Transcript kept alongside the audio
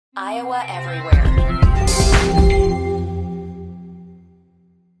Iowa Everywhere.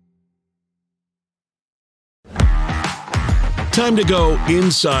 Time to go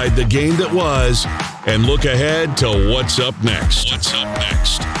inside the game that was and look ahead to what's up next.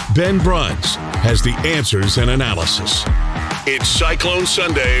 Ben Bruns has the answers and analysis. It's Cyclone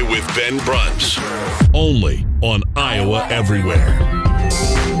Sunday with Ben Bruns, only on Iowa Everywhere.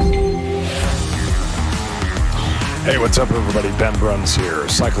 Hey, what's up, everybody? Ben Bruns here.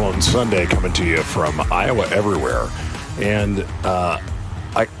 Cyclone Sunday coming to you from Iowa Everywhere. And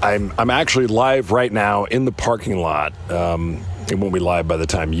I'm actually live right now in the parking lot. It won't be live by the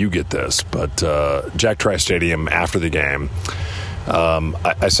time you get this, but Jack Trice Stadium after the game.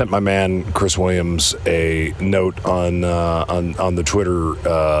 I sent my man Chris Williams a note on the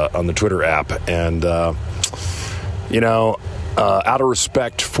Twitter app, and out of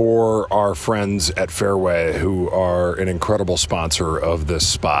respect for our friends at Fairway, who are an incredible sponsor of this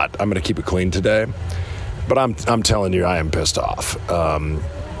spot, I'm going to keep it clean today. But I'm telling you, I am pissed off.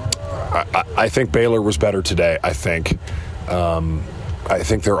 I think Baylor was better today. I think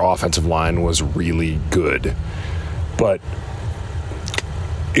their offensive line was really good, but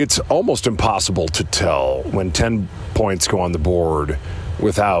it's almost impossible to tell when 10 points go on the board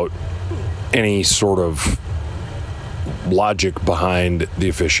without any sort of logic behind the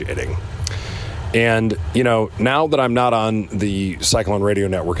officiating. And, now that I'm not on the Cyclone Radio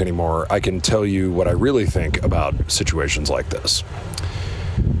Network anymore, I can tell you what I really think about situations like this.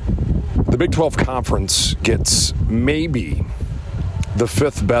 The Big 12 Conference gets maybe the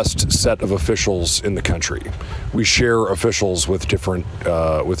fifth best set of officials in the country. We share officials with different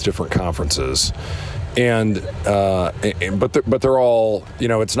conferences, but they're all,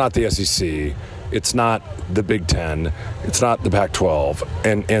 it's not the SEC, it's not the Big Ten, it's not the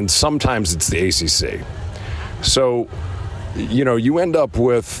Pac-12, and sometimes it's the ACC. So, you end up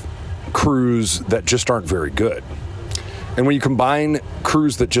with crews that just aren't very good. And when you combine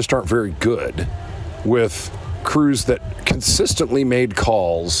crews that just aren't very good with crews that consistently made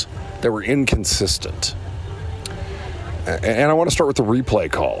calls that were inconsistent. And I want to start with the replay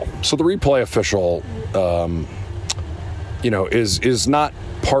call. So the replay official, is not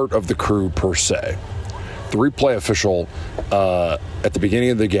part of the crew per se. The replay official at the beginning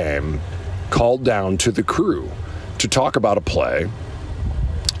of the game called down to the crew to talk about a play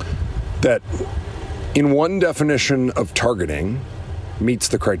that, in one definition of targeting, meets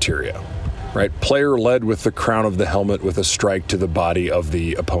the criteria. Right? Player led with the crown of the helmet with a strike to the body of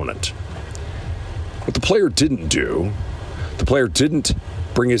the opponent. What the player didn't do, the player didn't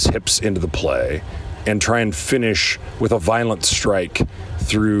bring his hips into the play and try and finish with a violent strike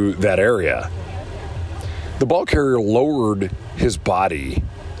through that area. The ball carrier lowered his body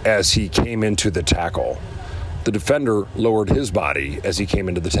as he came into the tackle. The defender lowered his body as he came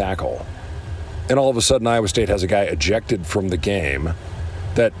into the tackle. And all of a sudden, Iowa State has a guy ejected from the game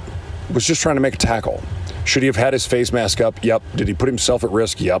that was just trying to make a tackle. Should he have had his face mask up? Yep. Did he put himself at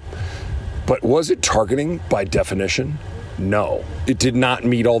risk? Yep. But was it targeting by definition? No. It did not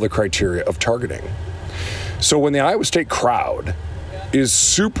meet all the criteria of targeting. So when the Iowa State crowd is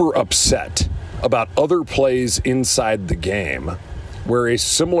super upset about other plays inside the game where a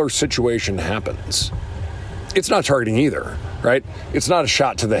similar situation happens, it's not targeting either, right? It's not a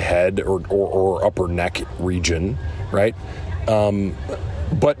shot to the head or upper neck region, right?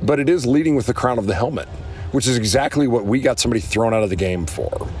 But it is leading with the crown of the helmet, which is exactly what we got somebody thrown out of the game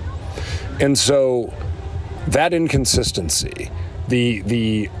for. And so that inconsistency,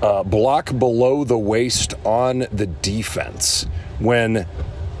 the block below the waist on the defense when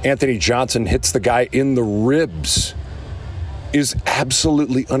Anthony Johnson hits the guy in the ribs, is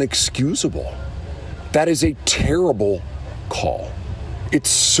absolutely unexcusable. That is a terrible call. It's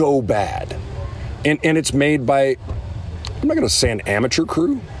so bad. And it's made by, I'm not going to say an amateur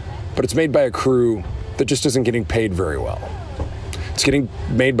crew, but it's made by a crew that just isn't getting paid very well. It's getting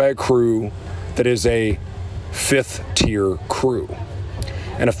made by a crew that is a fifth-tier crew.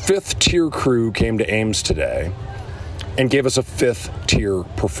 And a fifth-tier crew came to Ames today and gave us a fifth-tier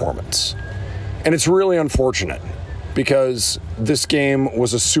performance. And it's really unfortunate because this game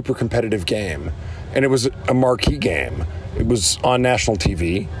was a super competitive game, and it was a marquee game. It was on national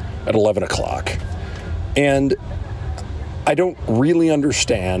TV at 11 o'clock. And I don't really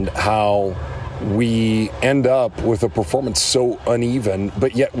understand how we end up with a performance so uneven,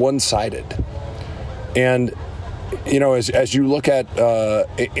 but yet one-sided. And, as you look at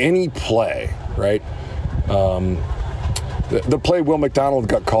any play, right, the play Will McDonald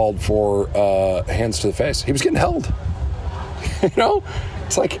got called for hands to the face. He was getting held.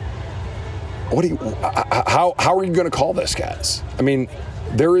 It's like, how are you going to call this, guys? I mean,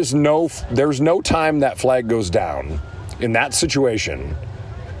 there's no time that flag goes down in that situation,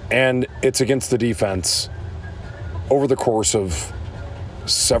 and it's against the defense over the course of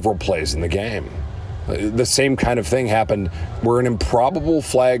several plays in the game. The same kind of thing happened where an improbable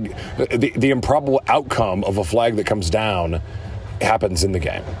flag, the improbable outcome of a flag that comes down happens in the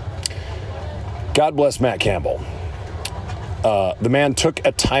game. God bless Matt Campbell. The man took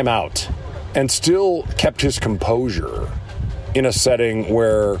a timeout and still kept his composure in a setting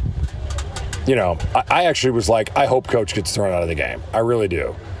where, I actually was like, I hope Coach gets thrown out of the game. I really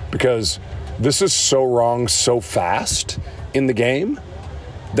do. Because this is so wrong so fast in the game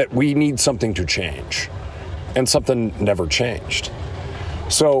that we need something to change. And something never changed.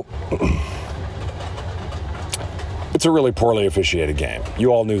 So it's a really poorly officiated game.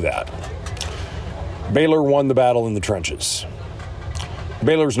 You all knew that. Baylor won the battle in the trenches.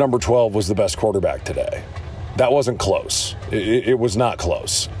 Baylor's number 12 was the best quarterback today. That wasn't close. It was not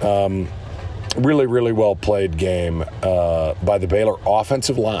close. Really, really well played game by the Baylor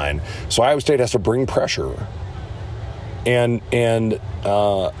offensive line. So Iowa State has to bring pressure, and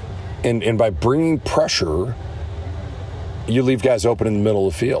by bringing pressure, you leave guys open in the middle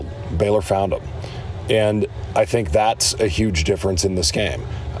of the field. Baylor found them, and I think that's a huge difference in this game.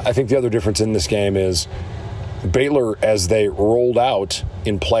 I think the other difference in this game is Baylor, as they rolled out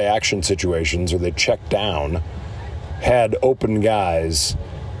in play action situations or they checked down, had open guys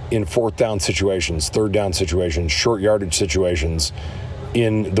in fourth down situations, third down situations, short yardage situations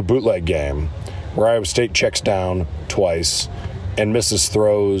in the bootleg game where Iowa State checks down twice and misses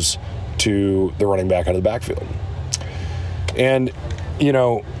throws to the running back out of the backfield. And,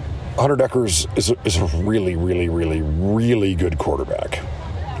 Hunter Deckers is a really, really, really, really good quarterback.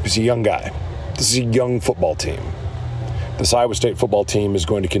 He's a young guy. This is a young football team. This Iowa State football team is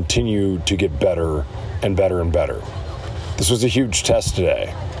going to continue to get better and better and better. This was a huge test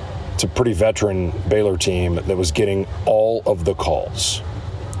today. It's a pretty veteran Baylor team that was getting all of the calls.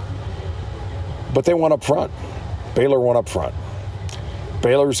 But they won up front. Baylor won up front.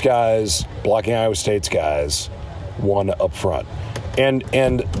 Baylor's guys blocking Iowa State's guys won up front. And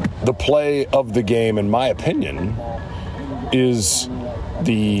the play of the game, in my opinion, is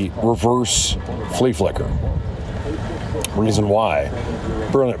the reverse flea flicker. Reason why?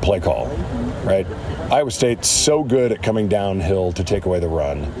 Brilliant play call, right? Iowa State's so good at coming downhill to take away the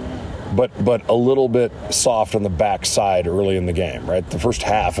run, but a little bit soft on the backside early in the game, right? The first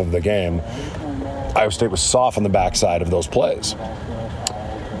half of the game, Iowa State was soft on the backside of those plays.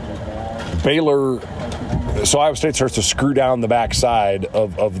 So Iowa State starts to screw down the backside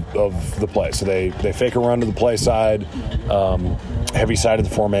of the play. So they fake a run to the play side, heavy side of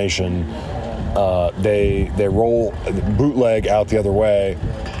the formation. They roll bootleg out the other way,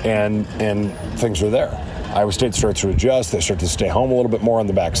 and things are there. Iowa State starts to adjust. They start to stay home a little bit more on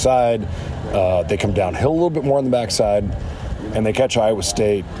the backside. They come downhill a little bit more on the backside, and they catch Iowa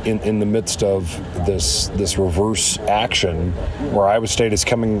State in the midst of this reverse action where Iowa State is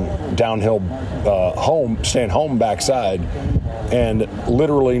coming downhill staying home backside, and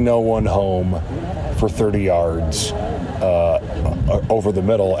literally no one home for 30 yards over the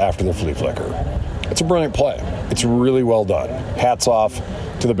middle after the flea flicker. It's a brilliant play. It's really well done. Hats off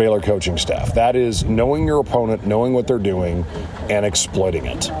to the Baylor coaching staff. That is knowing your opponent, knowing what they're doing, and exploiting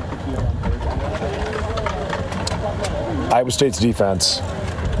it. Iowa State's defense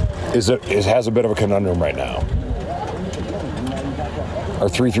has a bit of a conundrum right now. Our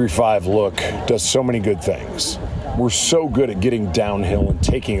 3-3-5 look does so many good things. We're so good at getting downhill and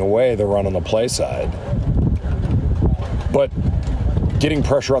taking away the run on the play side. But getting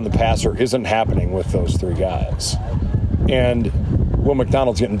pressure on the passer isn't happening with those three guys. And Will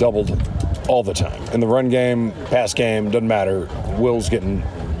McDonald's getting doubled all the time. In the run game, pass game, doesn't matter. Will's getting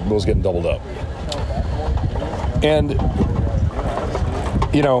doubled up. And,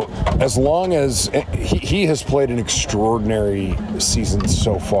 as long as he has played an extraordinary season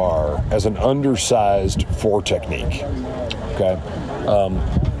so far as an undersized 4 technique. Okay.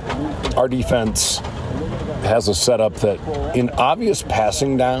 Our defense has a setup that in obvious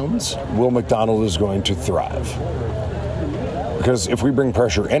passing downs, Will McDonald is going to thrive. Because if we bring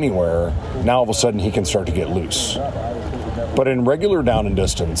pressure anywhere, now all of a sudden he can start to get loose. But in regular down and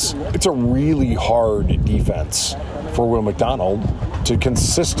distance, it's a really hard defense for Will McDonald to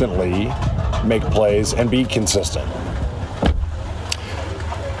consistently make plays and be consistent.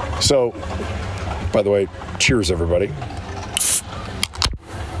 So, by the way, cheers, everybody.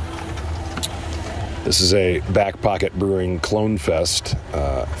 This is a Back Pocket Brewing Clone Fest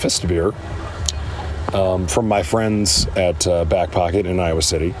Festa beer from my friends at Back Pocket in Iowa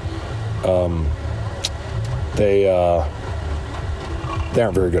City. They They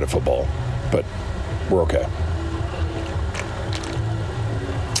aren't very good at football, but we're okay.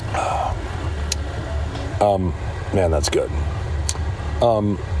 Man, that's good.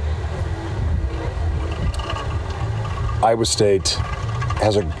 Iowa State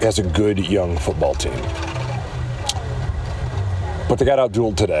has a good young football team, but they got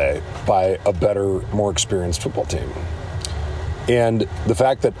outdueled today by a better, more experienced football team. And the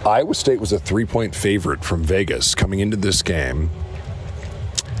fact that Iowa State was a 3-point favorite from Vegas coming into this game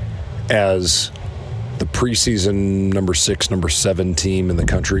as the preseason number 6, number 7 team in the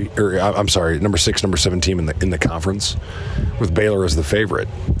country, or I'm sorry, number 6, number 7 team in the conference, with Baylor as the favorite,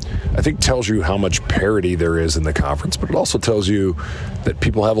 I think tells you how much parity there is in the conference, but it also tells you that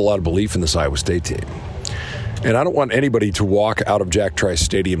people have a lot of belief in this Iowa State team. And I don't want anybody to walk out of Jack Trice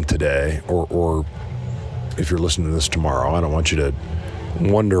Stadium today, or if you're listening to this tomorrow, I don't want you to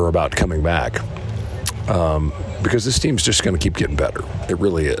wonder about coming back, because this team's just going to keep getting better. It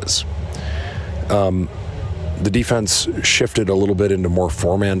really is. The defense shifted a little bit into more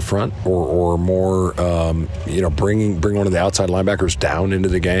four-man front, or more, bring one of the outside linebackers down into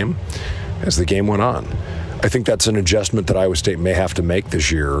the game as the game went on. I think that's an adjustment that Iowa State may have to make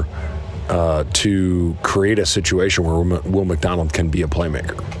this year to create a situation where Will McDonald can be a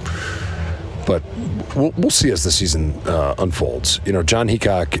playmaker. But we'll see as the season unfolds. You know, John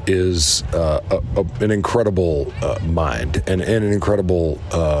Heacock is an incredible mind and an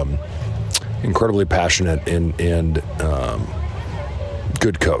incredibly passionate and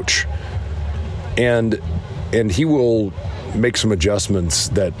good coach, and he will make some adjustments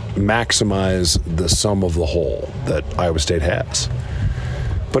that maximize the sum of the whole that Iowa State has.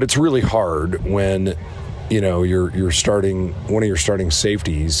 But it's really hard when you're starting, one of your starting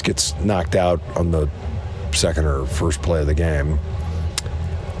safeties gets knocked out on the second or first play of the game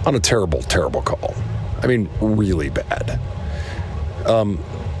on a terrible call. I mean, really bad.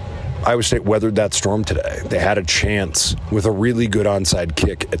 Iowa State weathered that storm today. They had a chance with a really good onside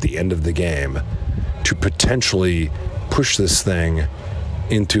kick at the end of the game to potentially push this thing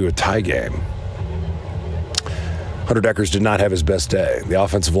into a tie game. Hunter Dekkers did not have his best day. The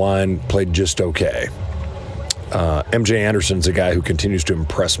offensive line played just okay. MJ Anderson's a guy who continues to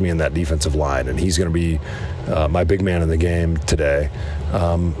impress me in that defensive line, and he's going to be my big man in the game today.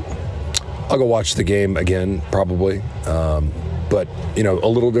 I'll go watch the game again, probably. But, a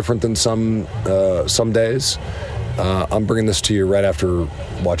little different than some days. I'm bringing this to you right after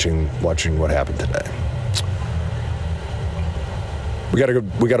watching what happened today. We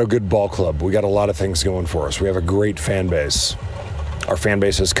got a good ball club. We got a lot of things going for us. We have a great fan base. Our fan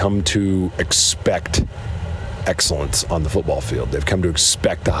base has come to expect excellence on the football field. They've come to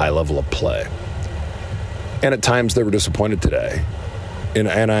expect a high level of play. And at times they were disappointed today. And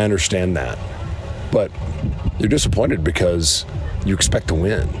I understand that. But you're disappointed because you expect to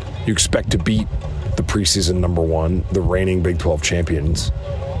win. You expect to beat the preseason number 1, the reigning Big 12 champions,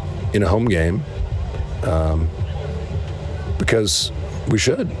 in a home game, because we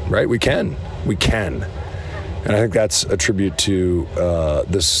should, right? We can. And I think that's a tribute to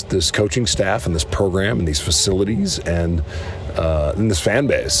this coaching staff and this program and these facilities and this fan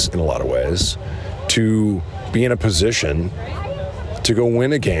base in a lot of ways to be in a position to go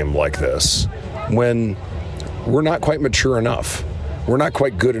win a game like this when we're not quite mature enough. We're not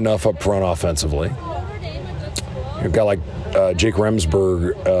quite good enough up front offensively. A guy like Jake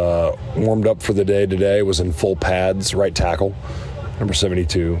Remsburg warmed up for the day today, was in full pads, right tackle, number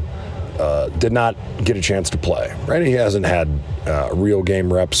 72. Did not get a chance to play, right? He hasn't had real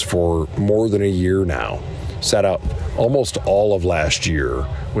game reps for more than a year now. Sat out almost all of last year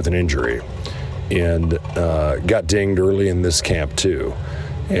with an injury and got dinged early in this camp too.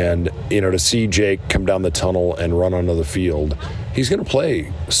 And, to see Jake come down the tunnel and run onto the field, he's going to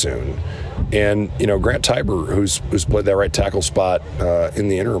play soon. And, Grant Tiber, who's played that right tackle spot in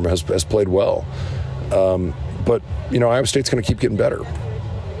the interim, has played well. But, Iowa State's going to keep getting better.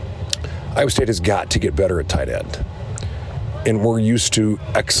 Iowa State has got to get better at tight end. And we're used to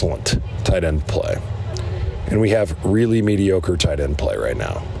excellent tight end play. And we have really mediocre tight end play right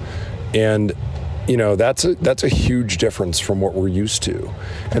now. And that's a huge difference from what we're used to.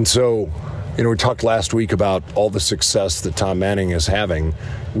 And so, we talked last week about all the success that Tom Manning is having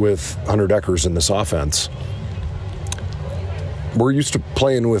with Hunter Dekkers in this offense. We're used to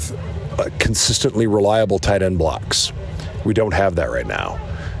playing with consistently reliable tight end blocks. We don't have that right now.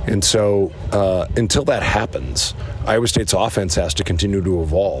 And so until that happens, Iowa State's offense has to continue to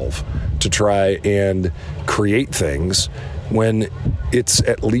evolve to try and create things when it's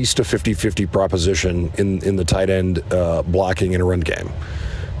at least a 50-50 proposition in the tight end blocking in a run game.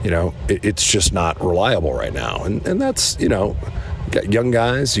 It's just not reliable right now. And that's, got young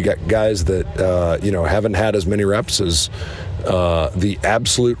guys. You got guys that haven't had as many reps as the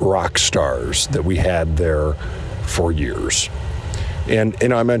absolute rock stars that we had there for years. And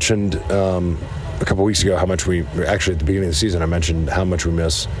I mentioned a couple weeks ago how much actually at the beginning of the season I mentioned how much we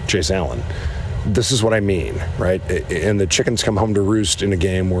miss Chase Allen. This is what I mean, right? And the chickens come home to roost in a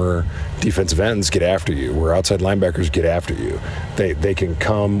game where defensive ends get after you, where outside linebackers get after you. They can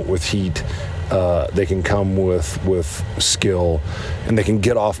come with heat, they can come with skill, and they can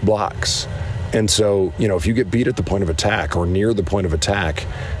get off blocks. And so, if you get beat at the point of attack or near the point of attack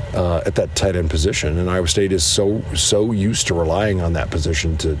at that tight end position, and Iowa State is so used to relying on that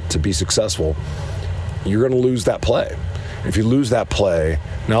position to be successful, you're going to lose that play. If you lose that play,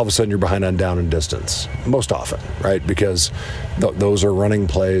 now all of a sudden you're behind on down and distance, most often, right? Because those are running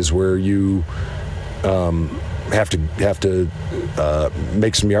plays where you have to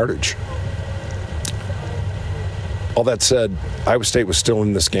make some yardage. All that said, Iowa State was still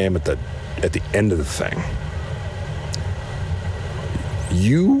in this game at the end of the thing.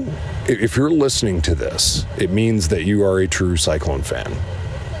 If you're listening to this, it means that you are a true Cyclone fan.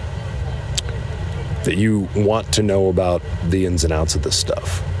 That you want to know about the ins and outs of this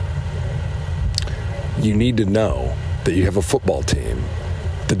stuff. You need to know that you have a football team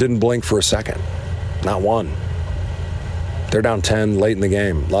that didn't blink for a second. Not one. They're down 10 late in the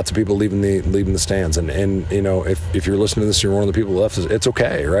game. Lots of people leaving the stands. And if you're listening to this, you're one of the people left, it's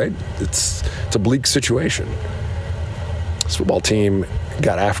okay, right? It's a bleak situation. This football team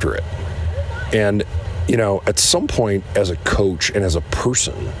got after it. And, at some point as a coach and as a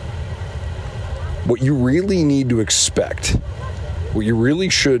person, what you really need to expect, what you really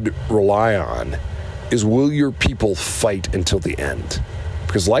should rely on, is will your people fight until the end?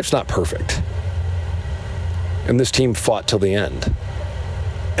 Because life's not perfect. And this team fought till the end.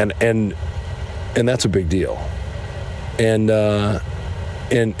 And that's a big deal. And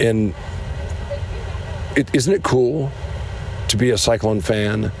isn't it cool to be a Cyclone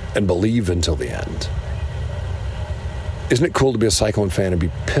fan and believe until the end? Isn't it cool to be a Cyclone fan and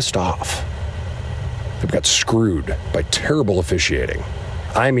be pissed off? They've got screwed by terrible officiating.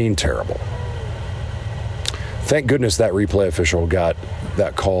 I mean terrible. Thank goodness that replay official got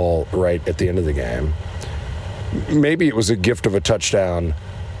that call right at the end of the game. Maybe it was a gift of a touchdown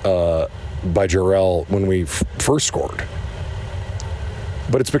by Jarrell when we first scored.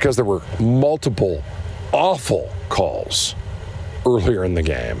 But it's because there were multiple awful calls earlier in the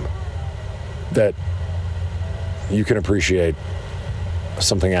game that you can appreciate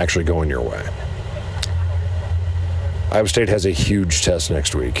something actually going your way. Iowa State has a huge test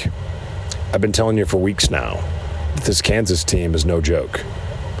next week. I've been telling you for weeks now that this Kansas team is no joke.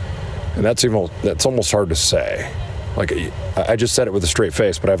 And that's almost hard to say. Like, I just said it with a straight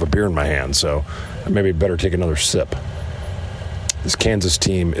face, but I have a beer in my hand, so I maybe better take another sip. This Kansas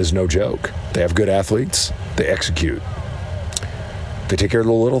team is no joke. They have good athletes. They execute. They take care of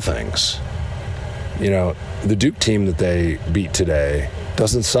the little things. The Duke team that they beat today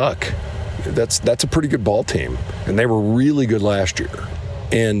doesn't suck. That's a pretty good ball team, and they were really good last year.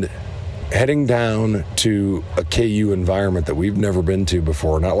 And heading down to a KU environment that we've never been to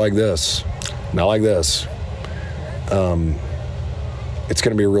before, not like this, it's going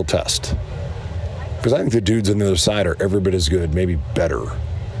to be a real test. Because I think the dudes on the other side are every bit as good, maybe better,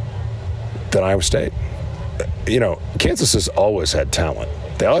 than Iowa State. Kansas has always had talent.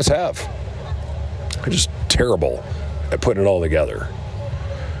 They always have. They're just terrible at putting it all together.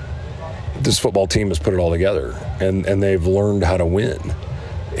 This football team has put it all together, and they've learned how to win.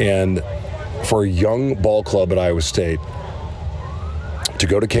 And for a young ball club at Iowa State to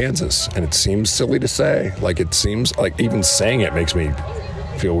go to Kansas, and it seems silly to say, it seems like even saying it makes me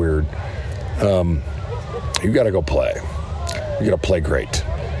feel weird. You got to go play. You got to play great.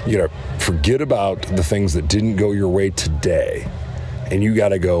 You got to forget about the things that didn't go your way today, and you got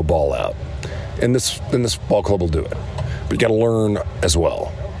to go ball out. And this ball club will do it. But you got to learn as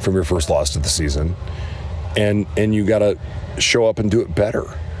well from your first loss of the season, and you got to show up and do it better.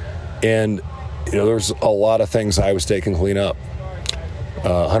 And there's a lot of things Iowa State can clean up.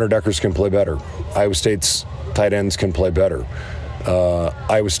 Hunter Deckers can play better. Iowa State's tight ends can play better.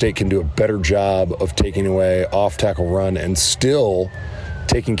 Iowa State can do a better job of taking away off-tackle run and still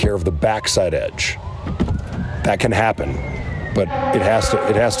taking care of the backside edge. That can happen, but it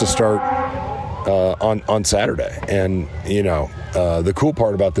has to start on Saturday. And the cool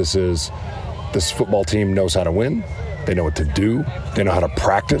part about this is this football team knows how to win. They know what to do. They know how to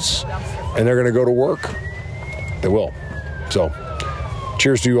practice, and they're going to go to work. They will. So,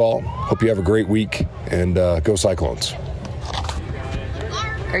 cheers to you all. Hope you have a great week, and go Cyclones.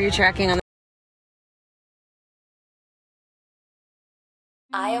 Are you tracking on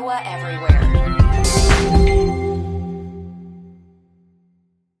Iowa Everywhere.